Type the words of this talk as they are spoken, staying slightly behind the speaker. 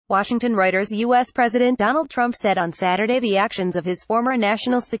Washington. Reuters U.S. President Donald Trump said on Saturday the actions of his former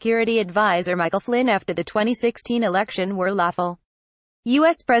National Security Advisor Michael Flynn after the 2016 election were lawful.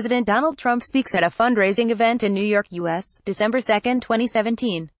 U.S. President Donald Trump speaks at a fundraising event in New York, U.S., December 2,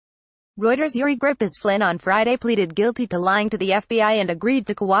 2017. REUTERSYuri GripasFlynn on Friday pleaded guilty to lying to the FBI and agreed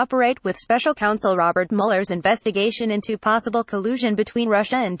to cooperate with special counsel Robert Mueller's investigation into possible collusion between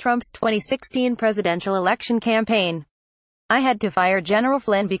Russia and Trump's 2016 presidential election campaign. "I had to fire General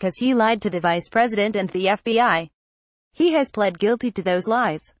Flynn because he lied to the vice president and the FBI. He has pled guilty to those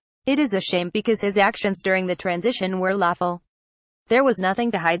lies. It is a shame because his actions during the transition were lawful. There was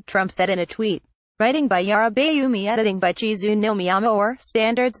nothing to hide," Trump said in a tweet. Writing by Yara Bayumi, editing by Chizu no Miyama.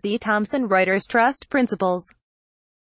 Standards: The Thomson Reuters Trust Principles.